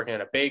kitchen, working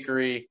in a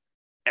bakery.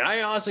 And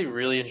I honestly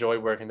really enjoy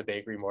working in the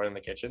bakery more than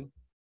the kitchen.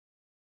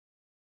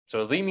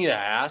 So it lead me to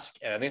ask,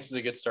 and I think this is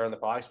a good start on the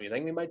podcast. Do you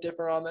think we might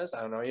differ on this?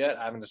 I don't know yet.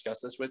 I haven't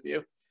discussed this with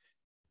you.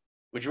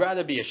 Would you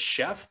rather be a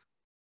chef?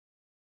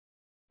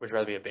 Or would you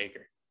rather be a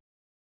baker?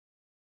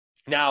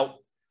 Now,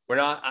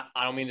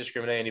 I don't mean to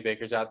discriminate any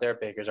bakers out there.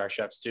 Bakers are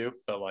chefs too.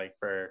 But like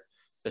for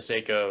the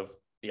sake of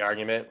the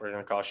argument, we're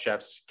going to call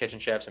chefs, kitchen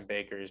chefs, and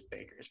bakers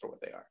for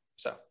what they are.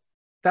 So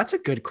that's a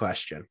good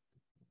question.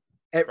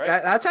 Right?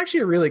 That's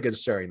actually a really good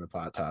story in the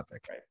pod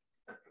topic.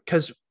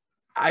 Because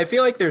I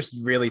feel like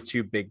there's really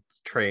two big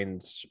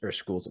trains or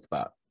schools of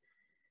thought.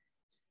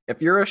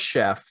 If you're a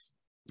chef,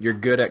 you're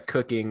good at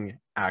cooking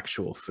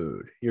actual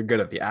food. You're good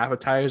at the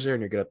appetizer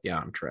and you're good at the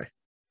entree.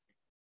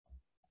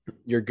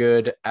 You're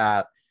good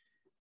at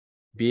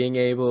being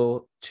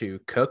able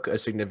to cook a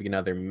significant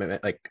other,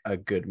 like a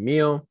good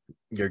meal.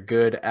 You're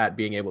good at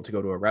being able to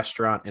go to a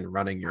restaurant and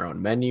running your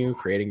own menu,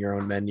 creating your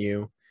own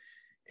menu.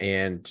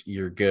 And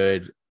you're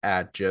good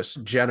at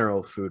just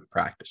general food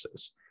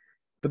practices.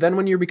 But then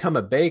when you become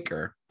a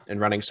baker and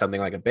running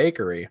something like a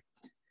bakery,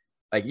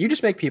 like you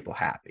just make people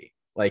happy.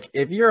 Like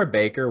if you're a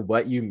baker,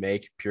 what you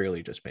make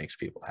purely just makes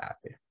people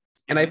happy.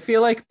 And I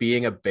feel like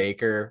being a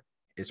baker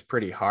is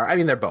pretty hard. I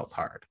mean, they're both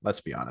hard. Let's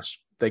be honest.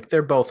 Like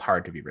they're both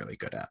hard to be really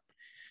good at.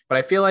 But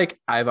I feel like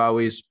I've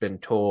always been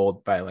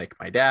told by like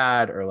my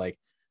dad or like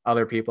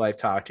other people I've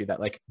talked to that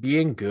like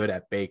being good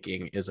at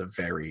baking is a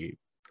very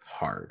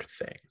hard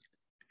thing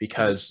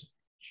because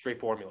straight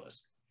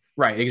formulas.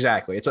 Right,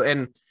 exactly.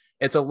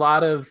 It's a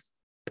lot of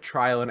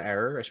trial and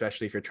error,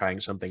 especially if you're trying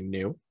something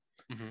new.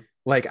 Mm-hmm.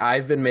 Like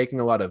I've been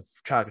making a lot of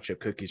chocolate chip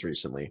cookies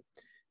recently,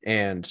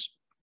 and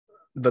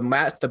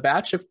the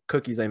batch of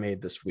cookies I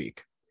made this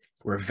week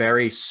were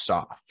very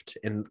soft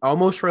and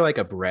almost were like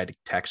a bread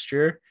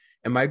texture.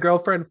 And my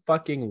girlfriend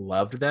fucking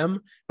loved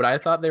them, but I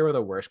thought they were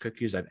the worst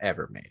cookies I've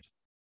ever made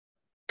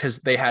because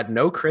they had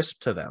no crisp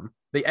to them.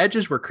 The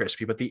edges were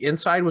crispy, but the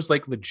inside was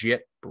like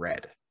legit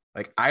bread.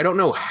 Like, I don't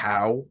know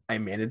how I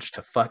managed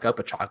to fuck up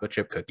a chocolate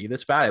chip cookie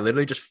this bad. I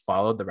literally just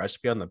followed the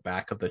recipe on the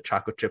back of the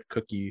chocolate chip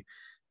cookie,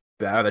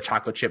 the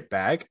chocolate chip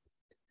bag,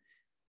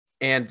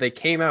 and they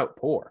came out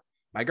poor.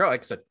 My girl, like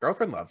I said,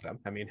 girlfriend loved them.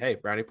 I mean, hey,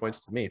 brownie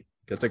points to me.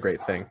 That's a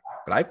great thing.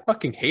 But I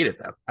fucking hated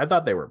them. I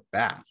thought they were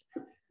bad.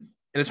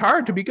 And it's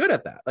hard to be good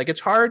at that. Like, it's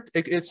hard.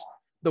 It's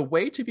the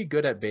way to be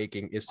good at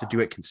baking is to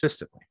do it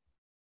consistently.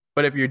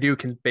 But if you do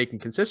baking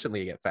consistently,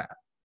 you get fat.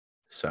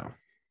 So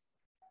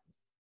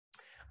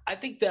I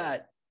think you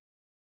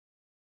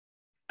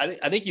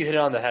hit it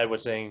on the head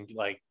with saying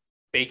like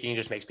baking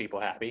just makes people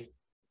happy.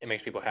 It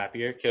makes people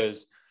happier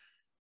because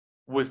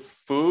with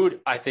food,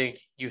 I think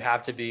you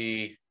have to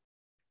be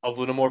a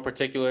little more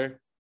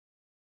particular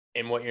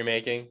in what you're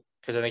making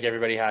because I think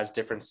everybody has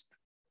different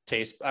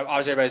taste.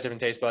 Obviously, everybody has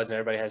different taste buds and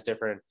everybody has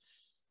different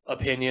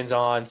opinions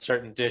on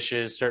certain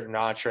dishes, certain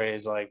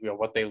entrees, like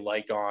what they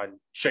like on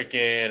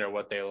chicken or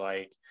what they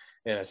like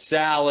in a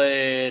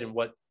salad and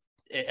what.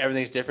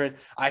 Everything's different.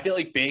 I feel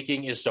like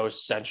baking is so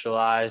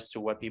centralized to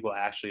what people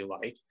actually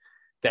like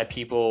that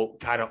people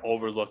kind of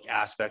overlook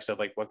aspects of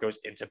like what goes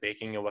into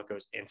baking and what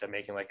goes into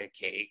making like a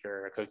cake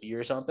or a cookie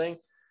or something.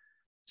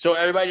 So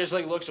everybody just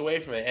like looks away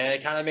from it and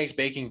it kind of makes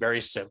baking very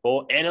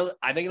simple. And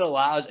I think it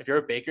allows, if you're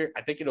a baker,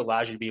 I think it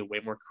allows you to be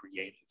way more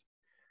creative.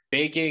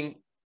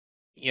 Baking,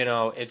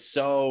 it's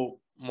so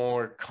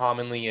more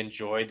commonly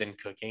enjoyed than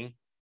cooking.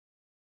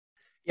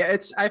 Yeah,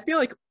 I feel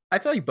like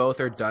both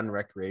are done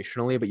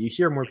recreationally, but you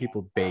hear more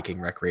people baking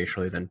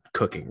recreationally than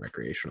cooking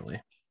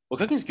recreationally. Well,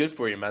 cooking's good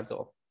for your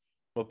mental.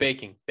 Well,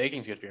 baking's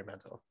good for your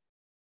mental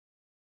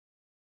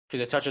because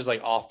it touches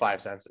like all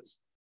five senses.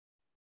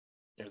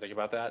 You ever think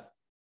about that?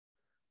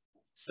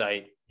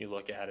 Sight, you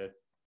look at it.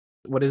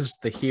 What is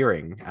the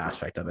hearing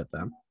aspect of it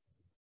then?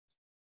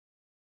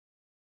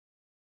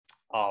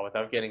 Oh,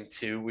 without getting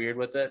too weird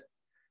with it.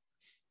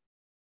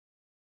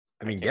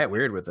 I mean, can't get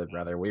weird with it,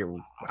 brother.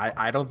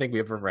 I don't think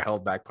we've ever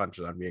held back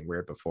punches on being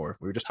weird before.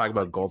 We were just talking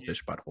about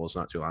goldfish buttholes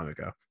not too long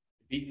ago.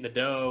 Beating the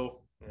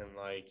dough and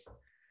like,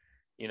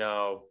 you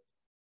know,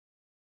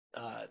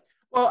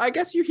 Well, I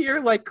guess you hear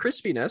like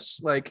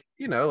crispiness, like,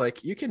 you know,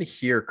 like you can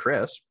hear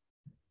crisp.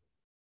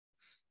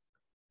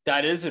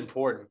 that is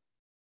important.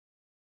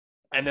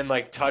 And then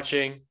like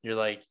touching, you're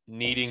like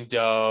kneading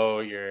dough,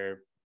 you're,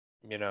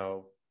 you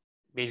know,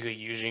 basically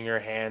using your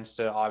hands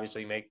to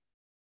obviously make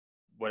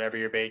whatever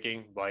you're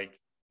baking, like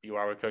you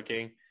are with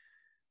cooking.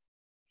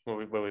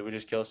 We would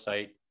just kill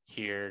sight,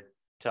 hear,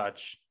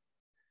 touch,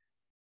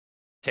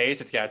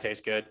 taste. It's gotta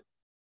taste good,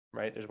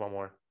 right? There's one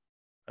more.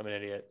 I'm an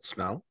idiot.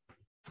 Smell.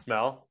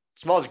 Smell.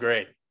 Smells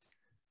great.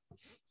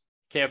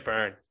 Can't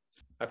burn.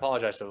 I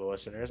apologize to the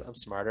listeners. I'm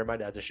smarter. My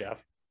dad's a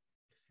chef.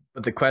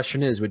 But the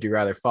question is, would you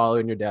rather follow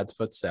in your dad's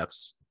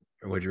footsteps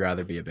or would you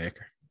rather be a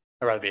baker?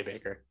 I'd rather be a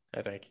baker,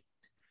 I think.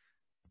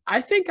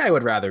 I think I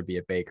would rather be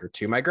a baker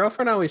too. My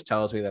girlfriend always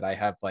tells me that I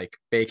have like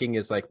baking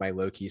is like my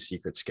low-key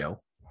secret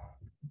skill.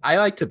 I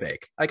like to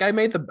bake. Like I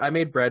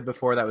made bread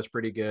before that was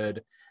pretty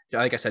good.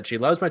 Like I said, she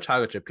loves my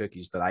chocolate chip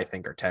cookies that I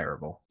think are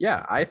terrible.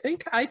 Yeah, I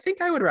think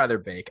I would rather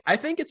bake. I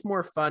think it's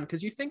more fun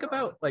because you think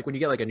about like when you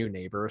get like a new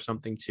neighbor or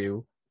something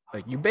too.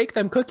 Like you bake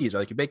them cookies or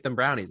like you bake them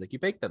brownies, like you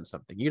bake them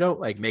something. You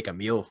don't like make a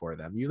meal for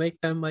them. You make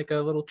them like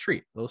a little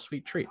treat, a little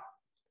sweet treat.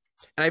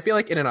 And I feel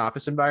like in an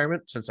office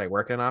environment, since I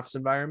work in an office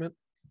environment,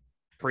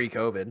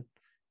 pre-COVID,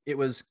 it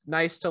was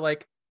nice to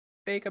like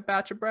bake a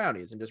batch of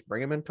brownies and just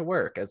bring them into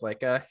work as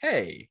like a,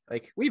 hey,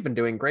 like we've been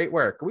doing great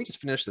work. We just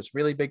finished this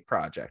really big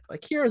project.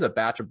 Like here's a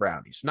batch of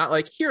brownies, not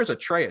like here's a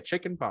tray of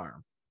chicken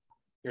parm.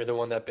 You're the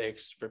one that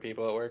bakes for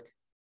people at work?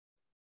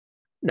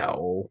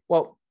 No.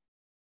 Well,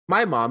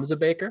 my mom's a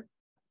baker.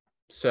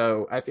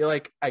 So I feel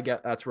like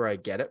that's where I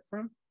get it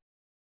from.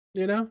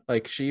 You know,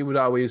 like she would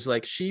always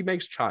like she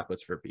makes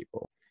chocolates for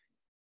people.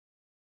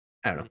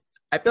 I don't know.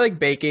 I feel like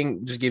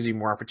baking just gives you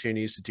more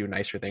opportunities to do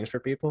nicer things for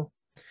people.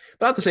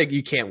 But not to say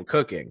you can't with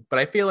cooking, but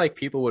I feel like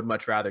people would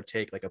much rather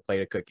take like a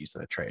plate of cookies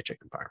than a tray of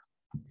chicken parm.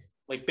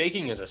 Like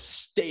baking is a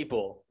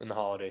staple in the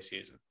holiday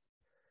season.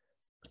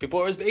 People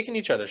are always baking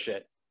each other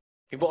shit.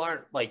 People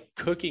aren't like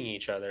cooking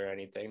each other or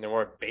anything. They're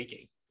more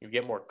baking. You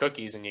get more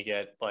cookies and you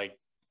get like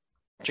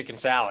chicken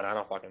salad. I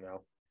don't fucking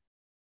know.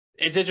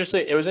 It's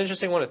interesting. It was an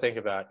interesting one to think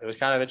about. It was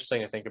kind of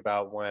interesting to think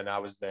about when I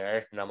was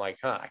there. And I'm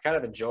like, I kind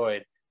of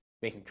enjoyed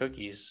making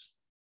cookies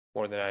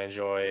more than I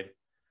enjoyed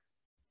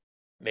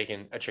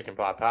making a chicken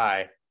pot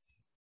pie.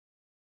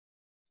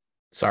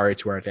 Sorry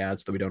to our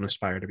dads that we don't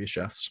aspire to be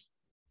chefs.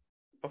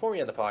 Before we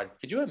end the pod,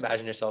 could you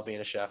imagine yourself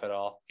being a chef at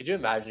all? Could you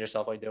imagine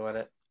yourself like doing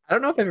it? I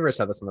don't know if I've ever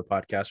said this on the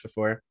podcast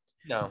before.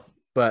 No.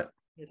 But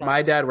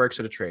my dad works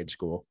at a trade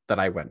school that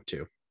I went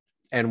to.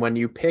 And when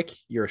you pick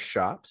your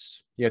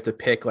shops, you have to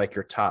pick like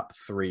your top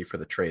 3 for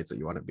the trades that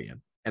you want to be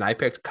in. And I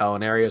picked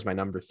culinary as my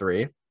number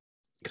 3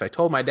 because I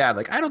told my dad,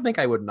 like, I don't think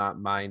I would not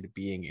mind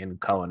being in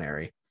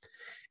culinary.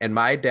 And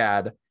my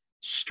dad,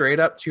 straight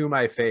up to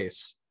my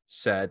face,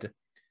 said,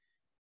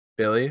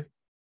 Billy,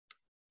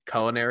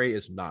 culinary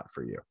is not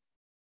for you.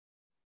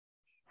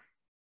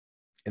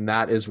 And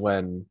that is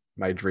when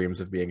my dreams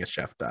of being a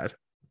chef died.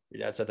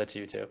 Your dad said that to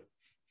you too?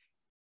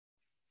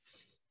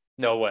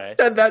 No way.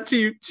 Said that to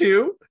you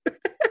too?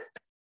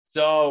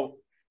 So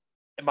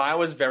mine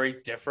was very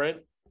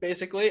different.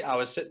 Basically, I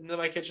was sitting at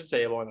my kitchen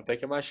table and I'm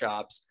picking my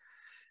shops.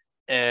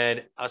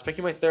 And I was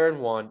picking my third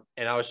one,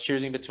 and I was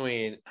choosing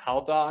between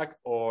Health Doc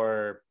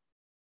or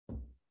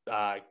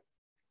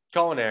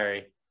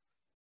culinary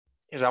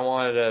because I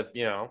wanted to,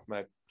 you know,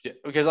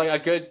 because like a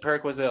good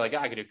perk was that like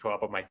I could do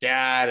co-op with my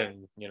dad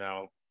and, you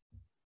know,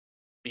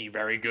 be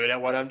very good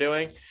at what I'm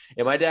doing.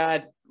 And my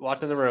dad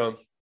walks in the room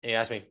and he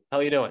asked me, "How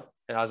are you doing?"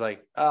 And I was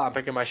like, "Oh, I'm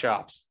picking my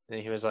shops."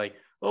 And he was like,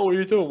 "Oh, what are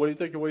you doing? What are you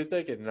thinking? What are you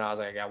thinking?" And I was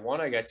like, "I got one,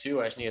 I got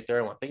two, I just need a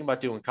third one. Thinking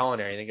about doing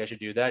culinary. You think I should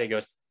do that?" He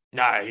goes,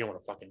 "Nah, you don't want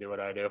to fucking do what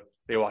I do."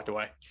 He walked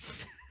away.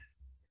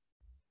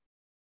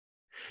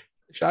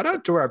 Shout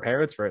out to our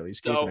parents for at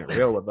least keeping it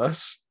real with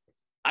us.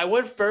 I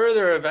went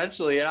further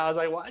eventually, and I was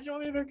like, "Why'd you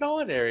want me to do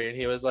culinary?" And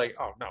he was like,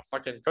 "Oh no,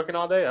 fucking cooking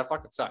all day, that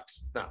fucking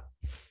sucks." No.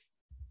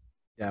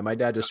 Yeah, my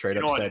dad just straight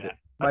up said,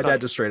 "My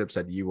dad just straight up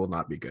said, you will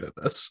not be good at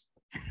this."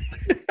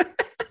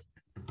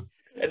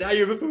 And now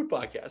you have a food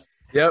podcast.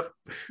 Yep.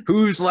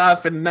 Who's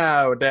laughing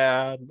now,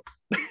 Dad?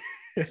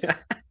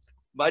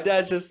 My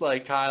dad's just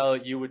like, "Kyle,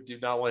 you do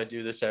not want to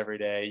do this every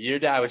day." Your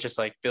dad was just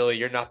like, "Billy,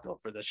 you're not built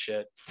for this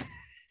shit."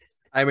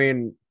 I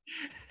mean,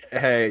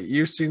 hey,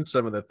 you've seen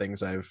some of the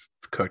things I've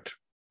cooked.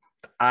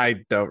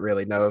 I don't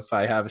really know if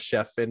I have a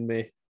chef in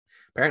me.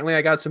 Apparently,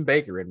 I got some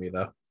baker in me,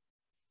 though.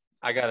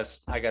 I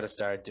gotta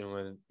start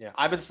doing. Yeah,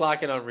 I've been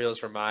slacking on reels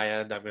from my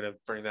end. I'm gonna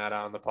bring that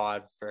on the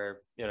pod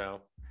for, you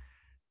know,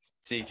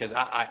 see, because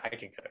I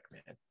can cook,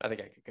 man. I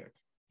think I can cook.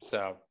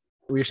 So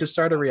we should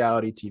start a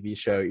reality TV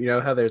show. You know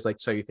how there's like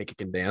So You Think You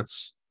Can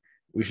Dance?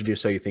 We should do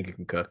So You Think You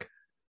Can Cook.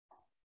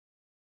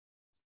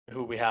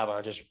 Who we have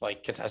on, just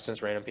like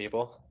contestants, random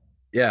people?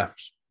 Yeah,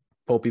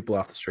 pull people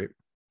off the street.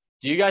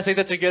 Do you guys think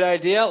that's a good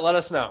idea? Let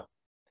us know.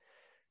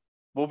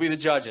 We'll be the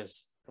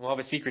judges. We'll have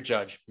a secret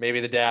judge.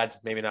 Maybe the dads,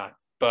 maybe not.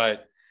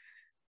 But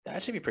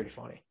that should be pretty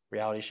funny.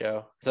 Reality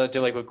show. So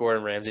do like what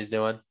Gordon Ramsay's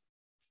doing.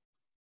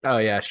 Oh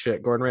yeah,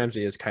 shit. Gordon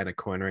Ramsay is kind of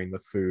cornering the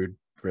food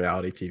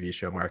reality TV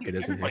show market, Dude,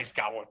 isn't he? everybody's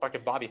got one.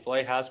 Fucking Bobby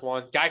Flay has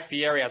one. Guy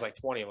Fieri has like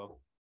 20 of them.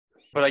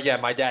 But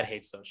again, my dad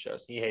hates those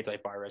shows. He hates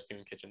like Bar Rescue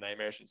and Kitchen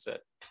Nightmares and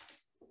shit.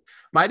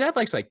 My dad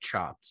likes like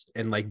Chopped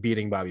and like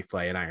beating Bobby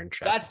Flay and Iron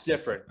Chef. That's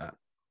different. Like that.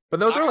 But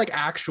those are like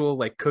actual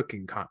like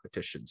cooking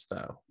competitions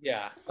though.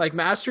 Yeah. Like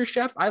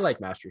MasterChef, I like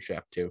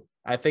MasterChef too.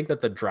 I think that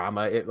the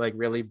drama it like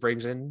really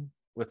brings in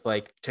with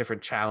like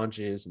different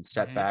challenges and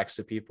setbacks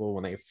to people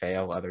when they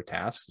fail other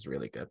tasks is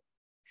really good.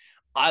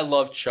 I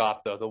love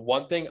Chopped though. The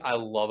one thing I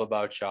love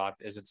about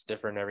Chopped is it's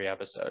different every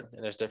episode,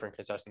 and there's different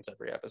contestants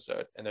every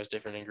episode, and there's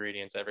different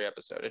ingredients every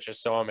episode. It's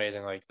just so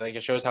amazing. Like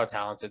it shows how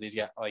talented these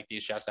guys, like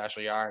these chefs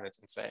actually are, and it's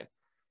insane.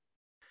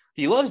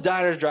 He loves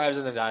diners, drives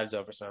in, and dives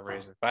though for some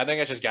reason, but I think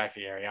it's just Guy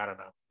Fieri. I don't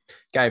know.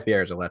 Guy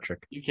Fieri is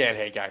electric. You can't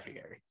hate Guy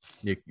Fieri.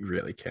 You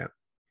really can't.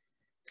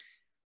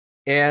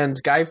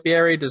 And Guy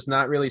Fieri does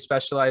not really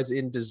specialize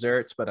in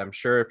desserts, but I'm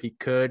sure if he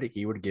could,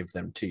 he would give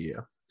them to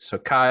you. So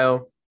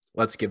Kyle,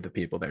 let's give the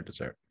people their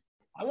dessert.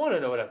 I want to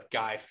know what a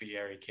Guy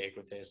Fieri cake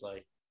would taste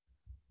like.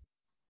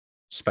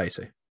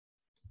 Spicy.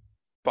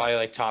 Probably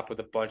like topped with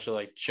a bunch of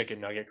like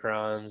chicken nugget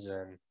crumbs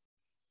and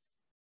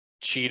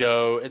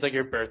Cheeto. It's like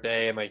your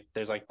birthday, and like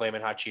there's like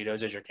flaming hot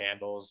Cheetos as your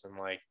candles, and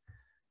like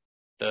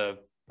the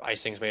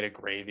icing's made of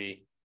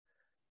gravy.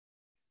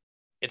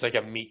 It's like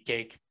a meat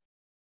cake.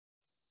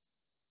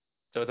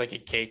 So it's like a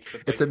cake.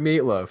 With, like, it's a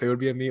meatloaf. It would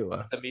be a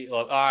meatloaf. It's a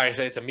meatloaf. All right,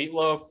 so it's a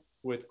meatloaf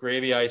with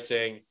gravy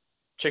icing,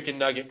 chicken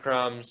nugget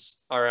crumbs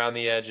around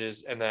the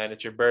edges, and then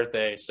it's your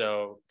birthday,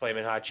 so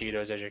flaming hot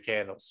Cheetos as your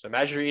candles. So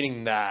imagine you're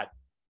eating that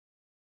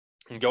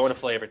and going to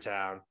Flavor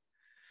Town.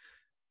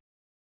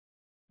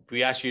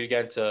 We ask you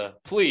again to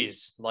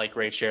please like,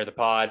 rate, share the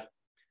pod.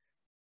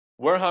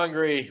 We're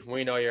hungry.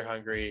 We know you're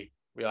hungry.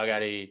 We all got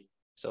to eat.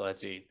 So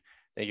let's eat.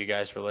 Thank you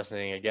guys for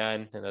listening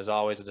again. And as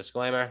always, a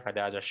disclaimer, our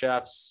dads are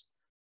chefs.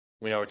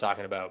 We know what we're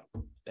talking about.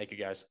 Thank you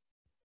guys.